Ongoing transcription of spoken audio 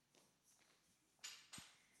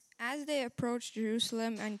As they approached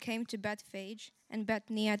Jerusalem and came to Bethphage and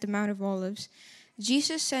Bethany at the Mount of Olives,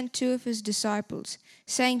 Jesus sent 2 of his disciples,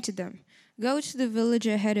 saying to them, "Go to the village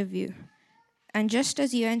ahead of you, and just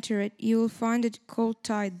as you enter it, you will find a colt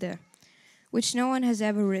tied there, which no one has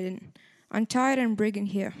ever ridden. Untie it and bring it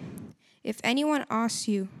here. If anyone asks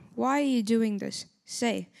you, 'Why are you doing this?'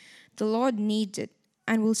 say, 'The Lord needs it,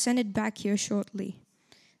 and will send it back here shortly.'"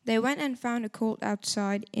 They went and found a colt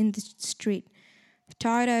outside in the street,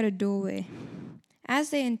 tied at a doorway.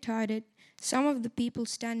 As they untied it, some of the people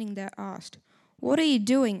standing there asked, "What are you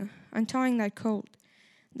doing, untying that colt?"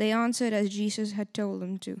 They answered as Jesus had told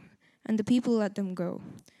them to, and the people let them go.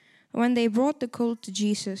 When they brought the colt to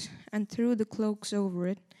Jesus and threw the cloaks over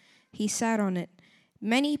it, he sat on it.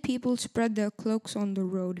 Many people spread their cloaks on the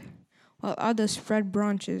road, while others spread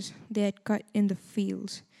branches they had cut in the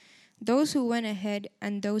fields. Those who went ahead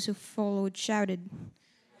and those who followed shouted,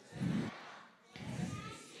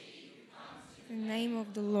 "In the name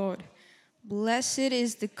of the Lord, blessed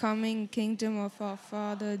is the coming kingdom of our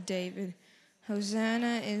father David.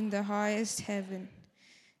 Hosanna in the highest heaven."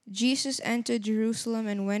 Jesus entered Jerusalem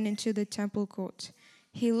and went into the temple courts.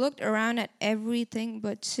 He looked around at everything,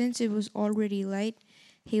 but since it was already late,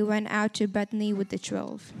 he went out to Bethany with the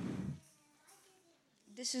 12.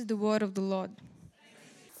 This is the word of the Lord.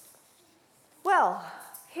 Well,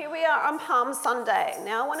 here we are on Palm Sunday.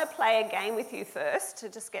 Now I want to play a game with you first to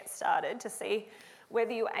just get started to see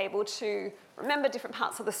whether you're able to remember different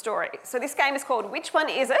parts of the story. So this game is called Which One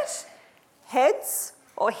Is It? Heads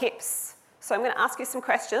or Hips? So I'm going to ask you some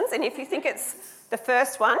questions, and if you think it's the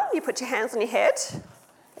first one, you put your hands on your head.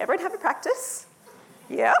 Everyone have a practice?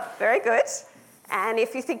 Yeah, very good. And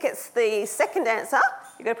if you think it's the second answer,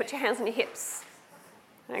 you've got to put your hands on your hips.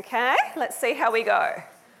 Okay, let's see how we go.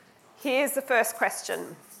 Here's the first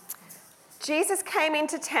question. Jesus came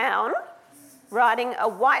into town riding a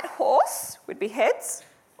white horse, would be heads,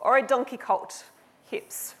 or a donkey colt,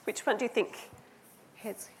 hips. Which one do you think?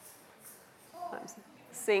 Heads. I'm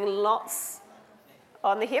seeing lots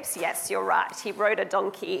on the hips. Yes, you're right. He rode a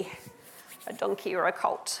donkey or a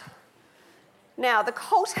colt. Now, the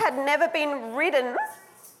colt had never been ridden,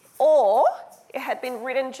 or it had been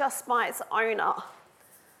ridden just by its owner.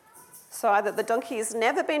 So either the donkey has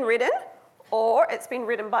never been ridden, or it's been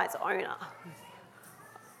ridden by its owner.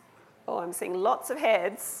 Oh, I'm seeing lots of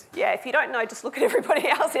heads. Yeah, if you don't know, just look at everybody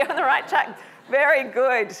else. You're on the right track. Very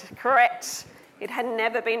good. Correct. It had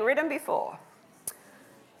never been ridden before.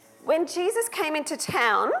 When Jesus came into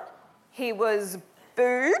town, he was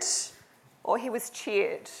booed or he was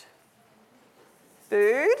cheered?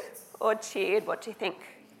 Booed or cheered? What do you think?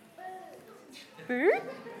 Booed?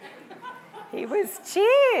 He was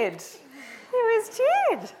cheered. He was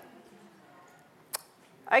cheered.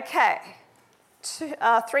 Okay,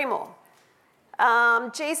 3 more.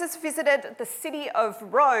 Jesus visited the city of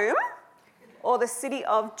Rome or the city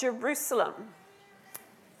of Jerusalem?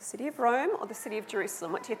 City of Rome or the city of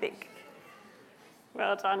Jerusalem? What do you think?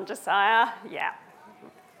 Well done, Josiah. Yeah.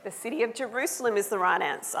 The city of Jerusalem is the right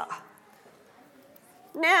answer.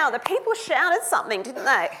 Now, the people shouted something, didn't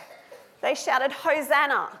they? They shouted,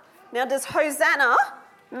 "Hosanna." Now, does Hosanna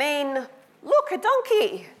mean, "Look, a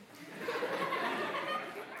donkey"?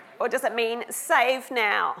 Or does it mean, "Save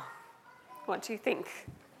now"? What do you think?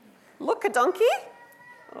 Look, a donkey?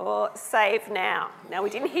 Or save now? Now, we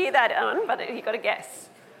didn't hear that, Ellen, but you got to guess.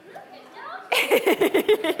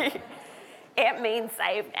 It means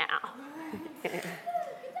save now.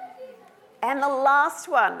 And the last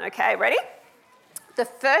one, okay, ready? The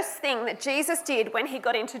first thing that Jesus did when he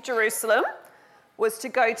got into Jerusalem was to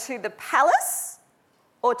go to the palace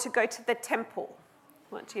or to go to the temple.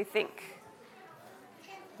 What do you think?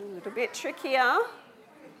 A little bit trickier.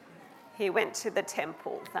 He went to the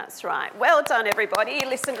temple, that's right. Well done, everybody. You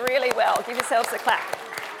listened really well. Give yourselves a clap.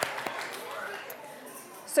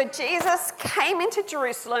 So Jesus came into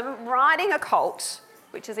Jerusalem riding a colt,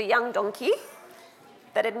 which is a young donkey,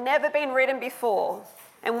 that had never been ridden before.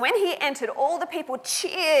 And when he entered, all the people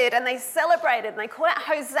cheered and they celebrated and they called out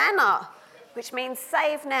Hosanna, which means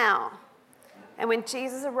save now. And when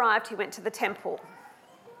Jesus arrived, he went to the temple.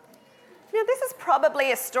 Now, this is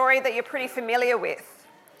probably a story that you're pretty familiar with.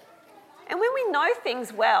 And when we know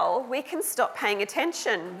things well, we can stop paying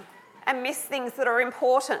attention and miss things that are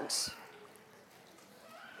important.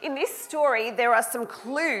 In this story, there are some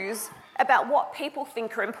clues about what people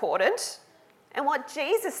think are important and what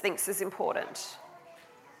Jesus thinks is important.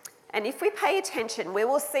 And if we pay attention, we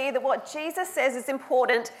will see that what Jesus says is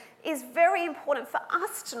important is very important for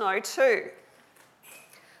us to know too.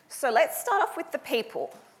 So let's start off with the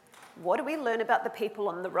people. What do we learn about the people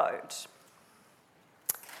on the road?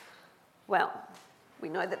 Well, We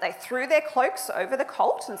know that they threw their cloaks over the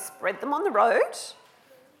colt and spread them on the road.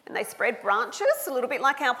 And they spread branches, a little bit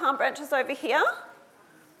like our palm branches over here.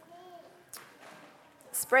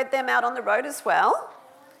 Spread them out on the road as well.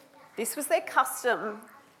 This was their custom,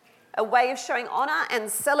 a way of showing honour and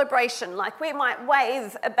celebration, like we might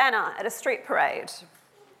wave a banner at a street parade.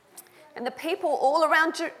 And the people all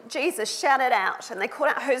around Jesus shouted out, and they called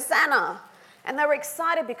out, "Hosanna!" And they were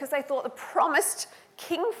excited because they thought the promised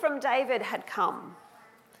king from David had come.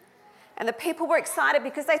 And the people were excited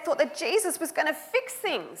because they thought that Jesus was going to fix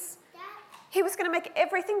things. He was going to make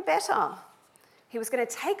everything better. He was going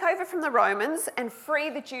to take over from the Romans and free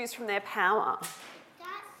the Jews from their power.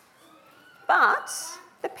 But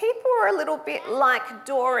the people were a little bit like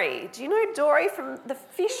Dory. Do you know Dory from the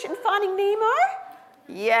fish in Finding Nemo?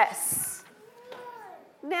 Yes.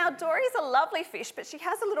 Now, Dory's a lovely fish, but she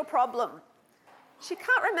has a little problem. She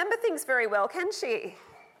can't remember things very well, can she?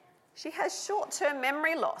 She has short-term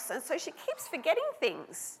memory loss, and so she keeps forgetting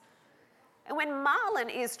things. And when Marlin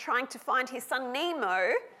is trying to find his son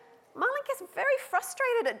Nemo, Marlin gets very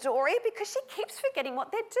frustrated at Dory because she keeps forgetting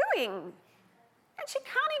what they're doing. And she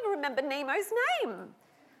can't even remember Nemo's name.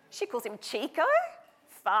 She calls him Chico,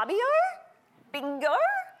 Fabio, Bingo,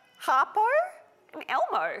 Harpo, and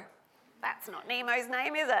Elmo. That's not Nemo's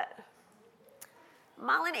name, is it?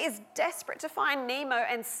 Marlin is desperate to find Nemo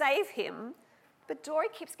and save him, but Dory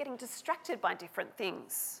keeps getting distracted by different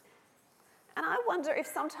things. And I wonder if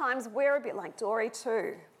sometimes we're a bit like Dory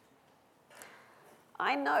too.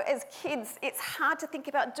 I know as kids, it's hard to think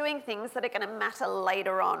about doing things that are going to matter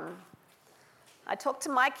later on. I talk to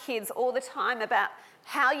my kids all the time about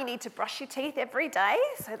how you need to brush your teeth every day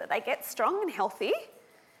so that they get strong and healthy,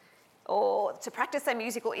 or to practice their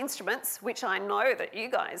musical instruments, which I know that you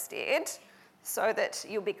guys did, so that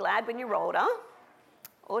you'll be glad when you're older,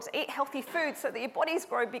 or to eat healthy food so that your bodies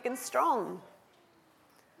grow big and strong.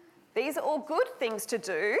 These are all good things to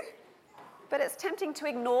do, but it's tempting to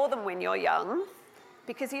ignore them when you're young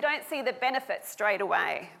because you don't see the benefits straight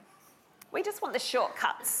away. We just want the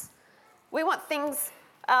shortcuts. We want things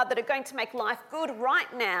that are going to make life good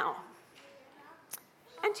right now.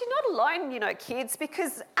 And you're not alone, kids,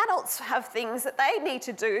 because adults have things that they need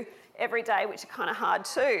to do every day which are kind of hard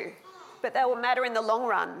too, but they will matter in the long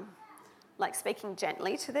run, like speaking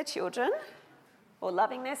gently to their children, or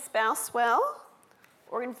loving their spouse well,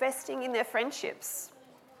 or investing in their friendships.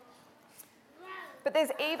 But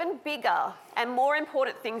there's even bigger and more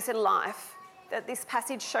important things in life that this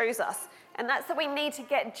passage shows us, and that's that we need to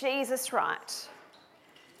get Jesus right.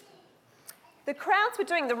 The crowds were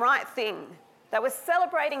doing the right thing. They were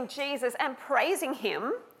celebrating Jesus and praising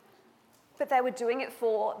him, but they were doing it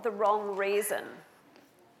for the wrong reason.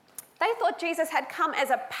 They thought Jesus had come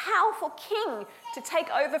as a powerful king to take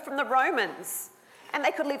over from the Romans, and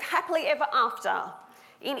they could live happily ever after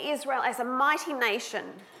in Israel as a mighty nation.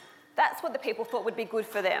 That's what the people thought would be good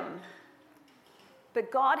for them. But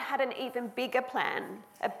God had an even bigger plan,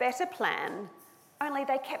 a better plan, only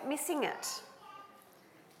they kept missing it.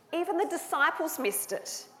 Even the disciples missed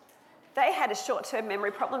it. They had a short-term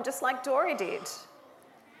memory problem just like Dory did.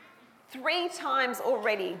 3 times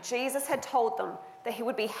already, Jesus had told them that he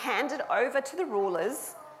would be handed over to the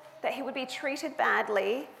rulers, that he would be treated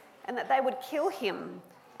badly, and that they would kill him.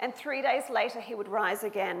 And 3 days later, he would rise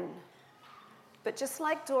again. But just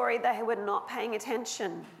like Dory, they were not paying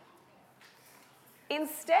attention.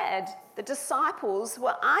 Instead, the disciples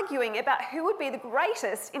were arguing about who would be the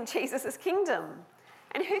greatest in Jesus' kingdom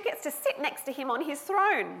and who gets to sit next to him on his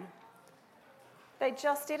throne. They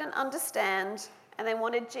just didn't understand, and they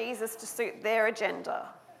wanted Jesus to suit their agenda.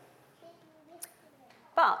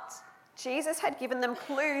 But Jesus had given them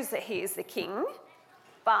clues that he is the king,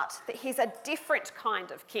 but that he's a different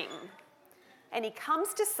kind of king. And he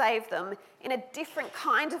comes to save them in a different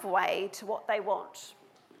kind of way to what they want.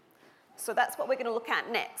 So that's what we're going to look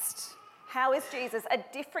at next. How is Jesus a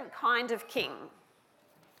different kind of king?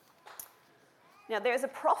 Now, there's a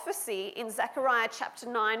prophecy in Zechariah chapter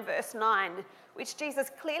 9, verse 9, which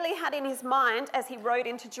Jesus clearly had in his mind as he rode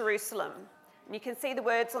into Jerusalem. And you can see the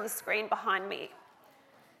words on the screen behind me.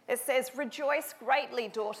 It says, "Rejoice greatly,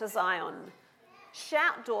 daughter Zion.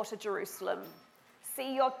 Shout, daughter Jerusalem.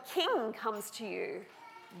 See, your king comes to you,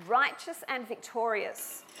 righteous and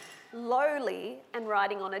victorious, lowly and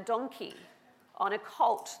riding on a donkey, on a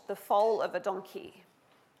colt, the foal of a donkey."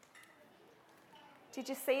 Did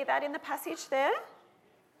you see that in the passage there?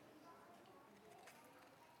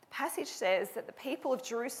 The passage says that the people of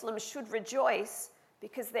Jerusalem should rejoice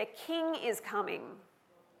because their king is coming.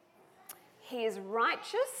 He is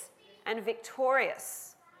righteous and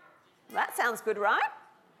victorious. That sounds good, right?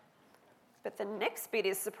 But the next bit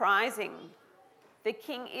is surprising. The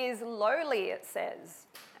king is lowly, it says,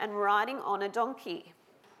 and riding on a donkey.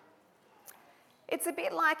 It's a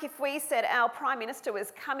bit like if we said our Prime Minister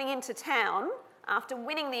was coming into town after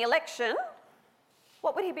winning the election,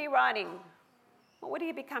 what would he be riding? What would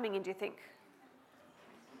he be coming in, do you think?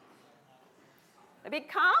 A big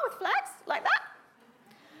car with flags like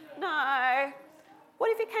that? No.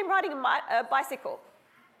 What if he came riding a bicycle?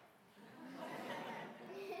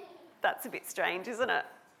 That's a bit strange, isn't it?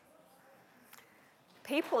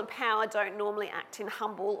 People in power don't normally act in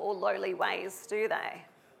humble or lowly ways, do they?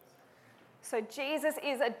 So Jesus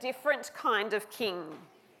is a different kind of king.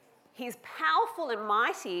 He's powerful and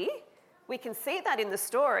mighty. We can see that in the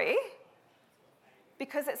story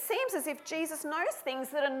because it seems as if Jesus knows things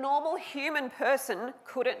that a normal human person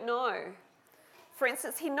couldn't know. For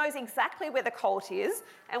instance, he knows exactly where the colt is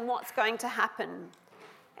and what's going to happen.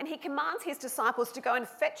 And he commands his disciples to go and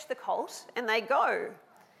fetch the colt, and they go.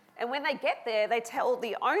 And when they get there, they tell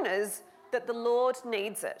the owners that the Lord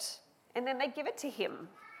needs it, and then they give it to him.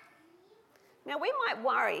 Now, we might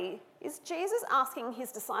worry, is Jesus asking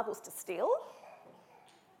his disciples to steal?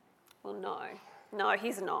 Well, no,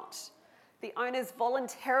 he's not. The owners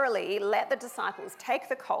voluntarily let the disciples take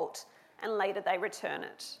the colt, and later they return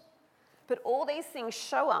it. But all these things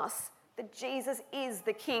show us that Jesus is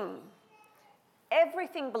the king.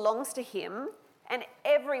 Everything belongs to him, and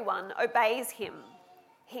everyone obeys him.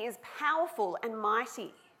 He is powerful and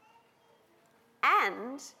mighty.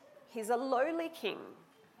 And he's a lowly king,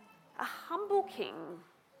 a humble king,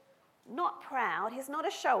 not proud. He's not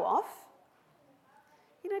a show-off.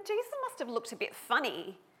 You know, Jesus must have looked a bit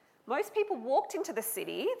funny. Most people walked into the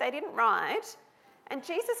city, they didn't ride, and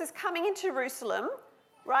Jesus is coming into Jerusalem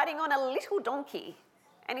riding on a little donkey.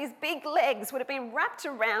 And his big legs would have been wrapped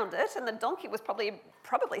around it, and the donkey was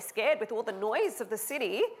probably scared with all the noise of the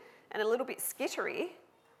city and a little bit skittery.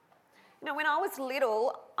 You know, when I was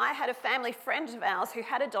little, I had a family friend of ours who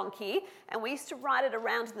had a donkey, and we used to ride it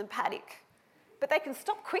around in the paddock. But they can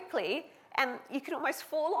stop quickly, and you can almost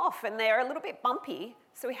fall off, and they're a little bit bumpy,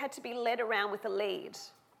 so we had to be led around with a lead.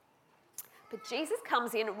 But Jesus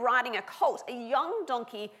comes in riding a colt, a young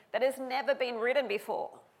donkey that has never been ridden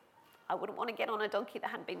before. I wouldn't want to get on a donkey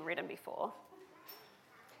that hadn't been ridden before.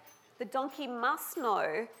 The donkey must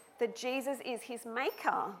know that Jesus is his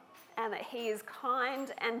maker and that he is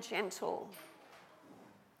kind and gentle.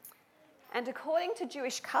 And according to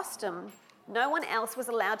Jewish custom, no one else was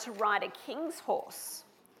allowed to ride a king's horse.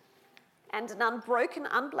 And an unbroken,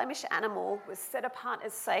 unblemished animal was set apart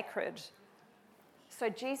as sacred. So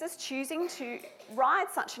Jesus choosing to ride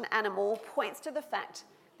such an animal points to the fact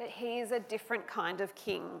that he is a different kind of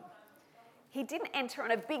king. He didn't enter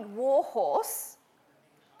on a big war horse,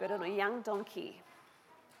 but on a young donkey.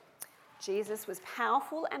 Jesus was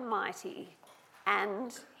powerful and mighty,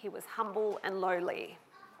 and he was humble and lowly.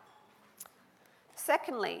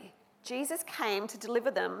 Secondly, Jesus came to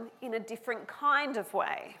deliver them in a different kind of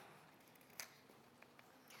way.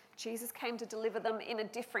 Jesus came to deliver them in a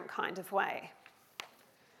different kind of way.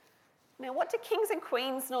 Now, what do kings and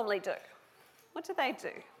queens normally do? What do they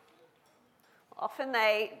do? Often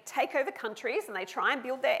they take over countries and they try and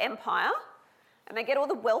build their empire, and they get all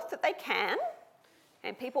the wealth that they can,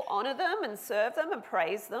 and people honour them and serve them and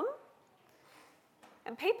praise them.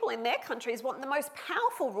 And people in their countries want the most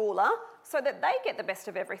powerful ruler so that they get the best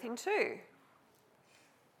of everything too.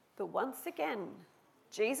 But once again,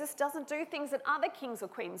 Jesus doesn't do things that other kings or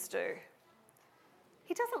queens do.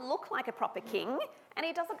 He doesn't look like a proper king, and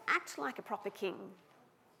he doesn't act like a proper king.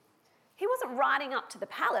 He wasn't riding up to the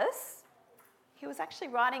palace. He was actually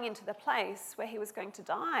riding into the place where he was going to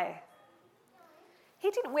die. He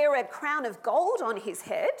didn't wear a crown of gold on his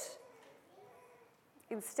head.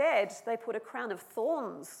 Instead, they put a crown of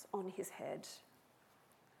thorns on his head.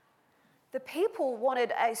 The people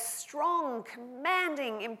wanted a strong,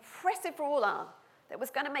 commanding, impressive ruler that was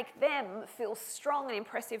going to make them feel strong and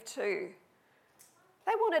impressive too.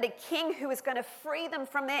 They wanted a king who was going to free them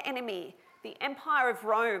from their enemy, the Empire of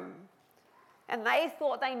Rome. And they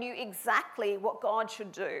thought they knew exactly what God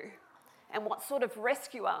should do and what sort of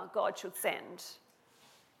rescuer God should send.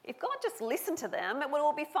 If God just listened to them, it would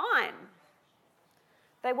all be fine.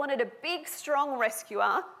 They wanted a big, strong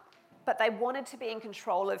rescuer, but they wanted to be in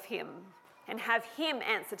control of him and have him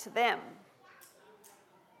answer to them.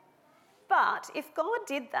 But if God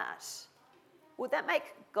did that, would that make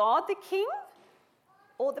God the king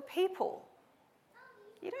or the people?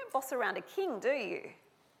 You don't boss around a king, do you?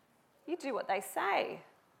 You do what they say.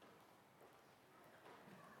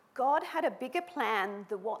 God had a bigger plan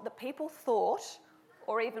than what the people thought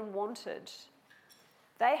or even wanted.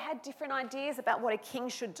 They had different ideas about what a king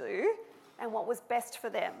should do and what was best for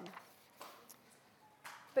them.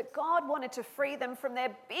 But God wanted to free them from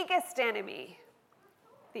their biggest enemy,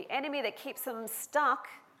 the enemy that keeps them stuck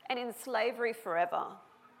and in slavery forever.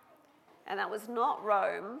 And that was not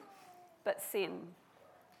Rome, but sin.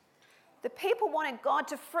 The people wanted God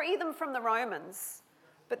to free them from the Romans,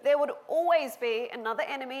 but there would always be another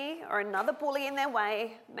enemy or another bully in their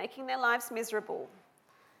way, making their lives miserable.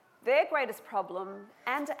 Their greatest problem,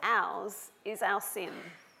 and ours, is our sin.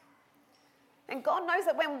 And God knows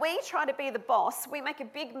that when we try to be the boss, we make a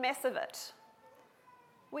big mess of it.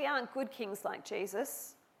 We aren't good kings like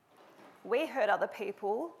Jesus. We hurt other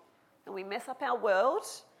people, and we mess up our world,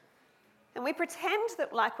 and we pretend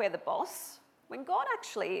that like we're the boss, when God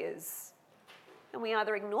actually is. And we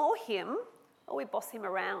either ignore him or we boss him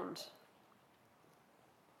around.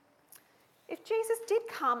 If Jesus did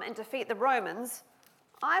come and defeat the Romans,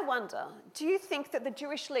 I wonder, do you think that the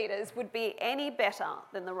Jewish leaders would be any better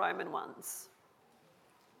than the Roman ones?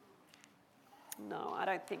 No, I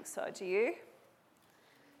don't think so, do you?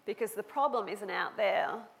 Because the problem isn't out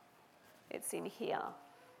there, it's in here.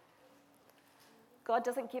 God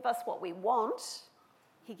doesn't give us what we want,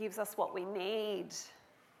 he gives us what we need.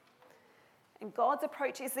 And God's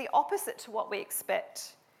approach is the opposite to what we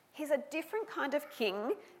expect. He's a different kind of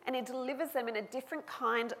king, and he delivers them in a different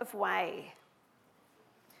kind of way.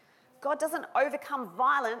 God doesn't overcome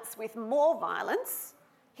violence with more violence.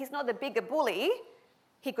 He's not the bigger bully.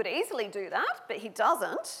 He could easily do that, but he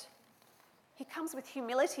doesn't. He comes with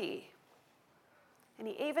humility. And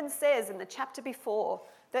he even says in the chapter before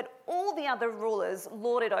that all the other rulers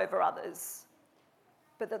lord it over others,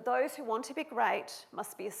 but that those who want to be great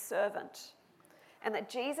must be a servant. And that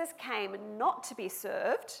Jesus came not to be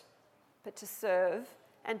served, but to serve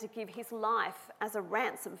and to give his life as a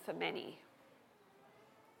ransom for many.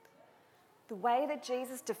 The way that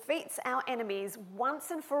Jesus defeats our enemies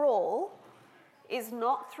once and for all is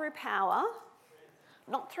not through power,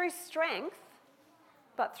 not through strength,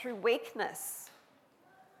 but through weakness.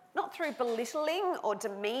 Not through belittling or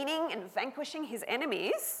demeaning and vanquishing his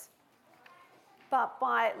enemies, but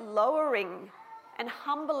by lowering and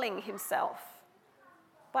humbling himself,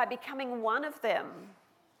 by becoming one of them,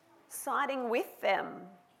 siding with them,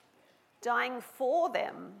 dying for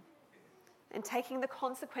them, and taking the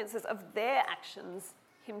consequences of their actions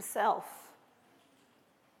himself.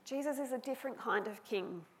 Jesus is a different kind of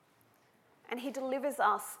king, and he delivers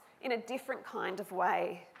us in a different kind of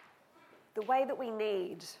way, the way that we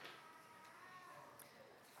need.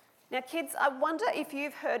 Now, kids, I wonder if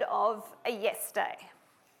you've heard of a yes day.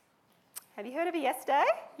 Have you heard of a yes day?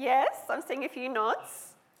 Yes, I'm seeing a few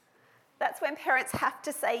nods. That's when parents have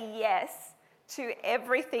to say yes to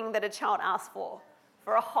everything that a child asks for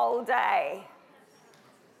a whole day.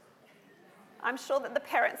 I'm sure that the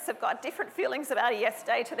parents have got different feelings about a yes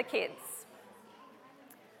day to the kids.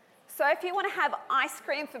 So if you want to have ice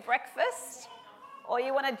cream for breakfast, or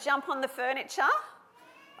you want to jump on the furniture,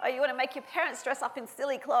 or you want to make your parents dress up in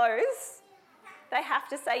silly clothes, they have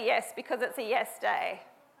to say yes because it's a yes day.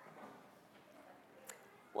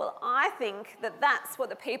 Well, I think that that's what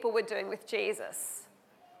the people were doing with Jesus.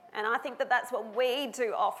 And I think that that's what we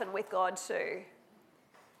do often with God too.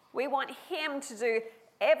 We want him to do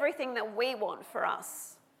everything that we want for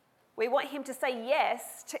us. We want him to say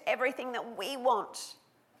yes to everything that we want.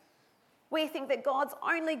 We think that God's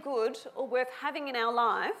only good or worth having in our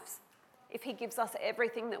lives if he gives us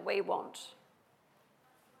everything that we want.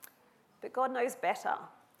 But God knows better.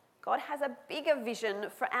 God has a bigger vision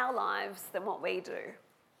for our lives than what we do.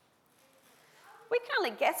 We can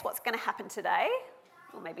only guess what's going to happen today,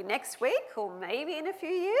 or maybe next week, or maybe in a few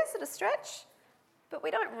years at a stretch, but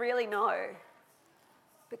we don't really know.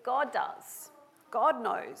 But God does. God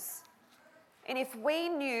knows. And if we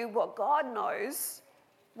knew what God knows,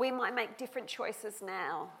 we might make different choices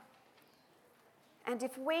now. And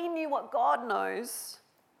if we knew what God knows,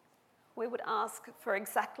 we would ask for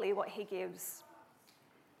exactly what he gives.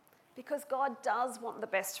 Because God does want the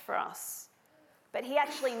best for us, but he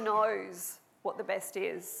actually knows what the best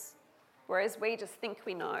is, whereas we just think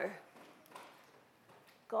we know.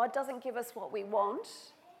 God doesn't give us what we want,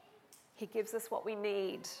 he gives us what we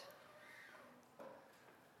need.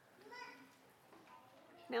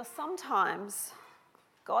 Now, sometimes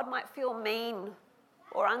God might feel mean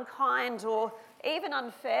or unkind or even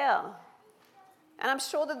unfair. And I'm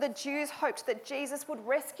sure that the Jews hoped that Jesus would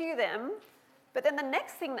rescue them, but then the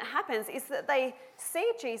next thing that happens is that they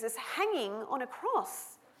see Jesus hanging on a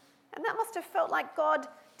cross. And that must have felt like God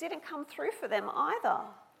didn't come through for them either.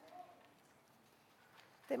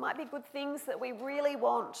 There might be good things that we really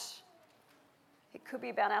want. It could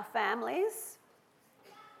be about our families.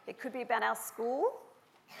 It could be about our school.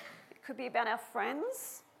 It could be about our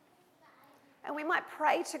friends. And we might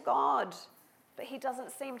pray to God, but he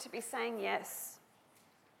doesn't seem to be saying yes.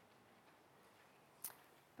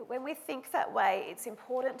 But when we think that way, it's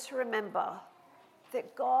important to remember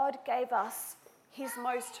that God gave us his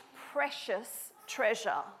most precious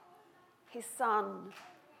treasure, his Son,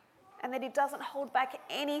 and that he doesn't hold back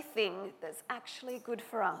anything that's actually good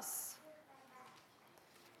for us.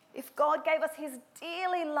 If God gave us his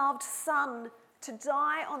dearly loved Son to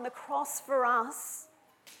die on the cross for us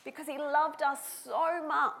because he loved us so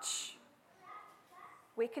much,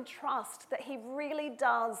 we can trust that he really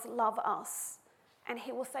does love us, and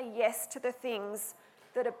he will say yes to the things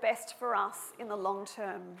that are best for us in the long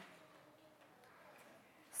term.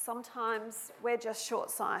 Sometimes we're just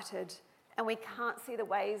short-sighted and we can't see the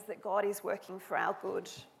ways that God is working for our good.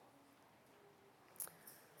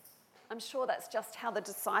 I'm sure that's just how the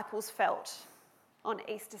disciples felt on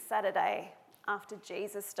Easter Saturday after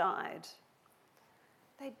Jesus died.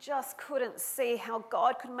 They just couldn't see how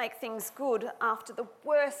God could make things good after the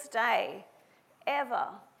worst day ever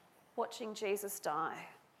watching Jesus die.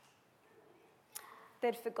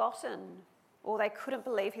 They'd forgotten, or they couldn't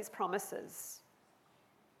believe his promises.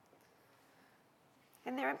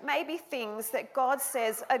 And there may be things that God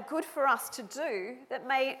says are good for us to do that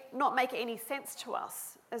may not make any sense to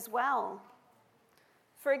us as well.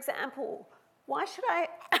 For example, why should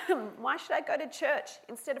I go to church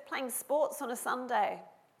instead of playing sports on a Sunday?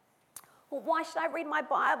 Or why should I read my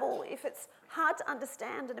Bible if it's hard to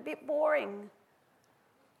understand and a bit boring?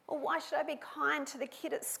 Or why should I be kind to the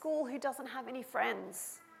kid at school who doesn't have any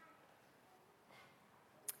friends?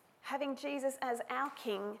 Having Jesus as our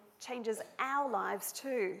King changes our lives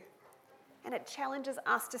too, and it challenges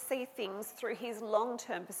us to see things through his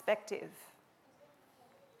long-term perspective.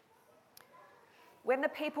 When the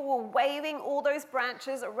people were waving all those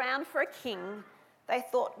branches around for a king, they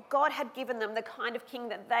thought God had given them the kind of king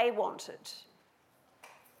that they wanted.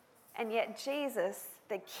 And yet Jesus,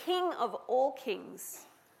 the King of all kings,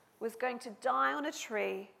 was going to die on a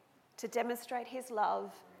tree to demonstrate his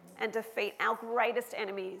love and defeat our greatest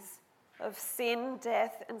enemies of sin,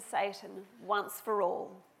 death, and Satan once for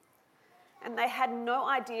all. And they had no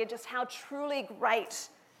idea just how truly great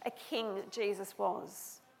a king Jesus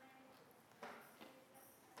was.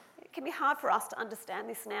 It can be hard for us to understand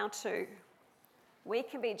this now too. We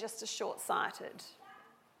can be just as short-sighted.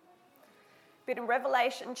 But in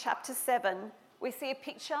Revelation chapter 7, we see a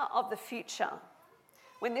picture of the future,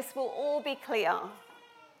 when this will all be clear.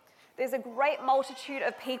 There's a great multitude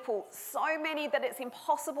of people, so many that it's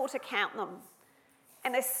impossible to count them.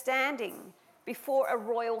 And they're standing before a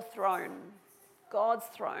royal throne, God's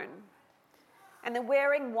throne. And they're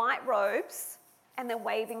wearing white robes and they're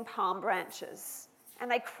waving palm branches. And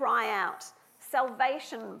they cry out,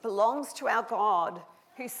 "Salvation belongs to our God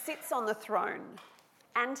who sits on the throne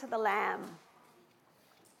and to the Lamb."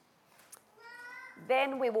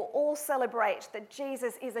 Then we will all celebrate that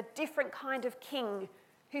Jesus is a different kind of king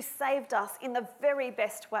who saved us in the very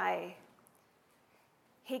best way.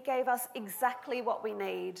 He gave us exactly what we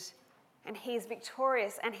need, and he is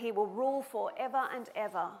victorious and he will rule forever and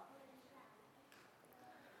ever.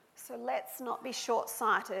 So let's not be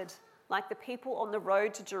short-sighted like the people on the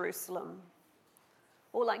road to Jerusalem,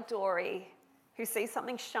 or like Dory, who sees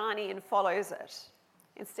something shiny and follows it,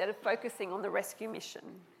 instead of focusing on the rescue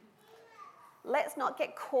mission. Let's not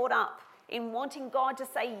get caught up in wanting God to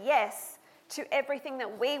say yes to everything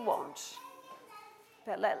that we want,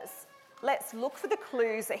 but let's look for the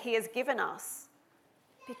clues that he has given us,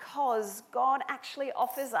 because God actually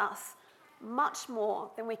offers us much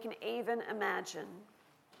more than we can even imagine.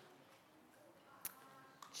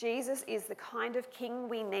 Jesus is the kind of king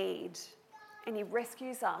we need, and he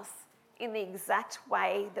rescues us in the exact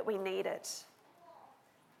way that we need it.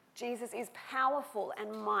 Jesus is powerful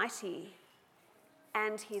and mighty,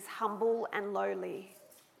 and he's humble and lowly.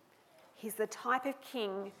 He's the type of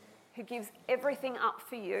king who gives everything up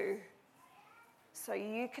for you, so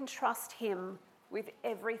you can trust him with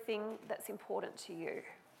everything that's important to you.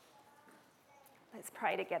 Let's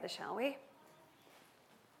pray together, shall we?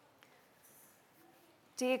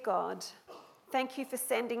 Dear God, thank you for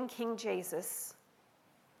sending King Jesus.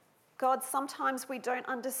 God, sometimes we don't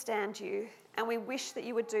understand you and we wish that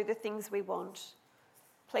you would do the things we want.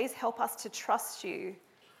 Please help us to trust you,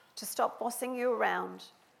 to stop bossing you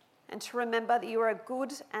around, and to remember that you are a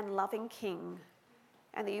good and loving King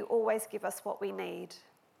and that you always give us what we need.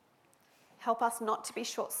 Help us not to be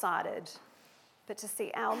short-sighted, but to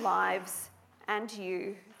see our lives and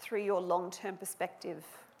you through your long-term perspective.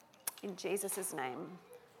 In Jesus' name,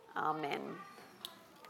 amen.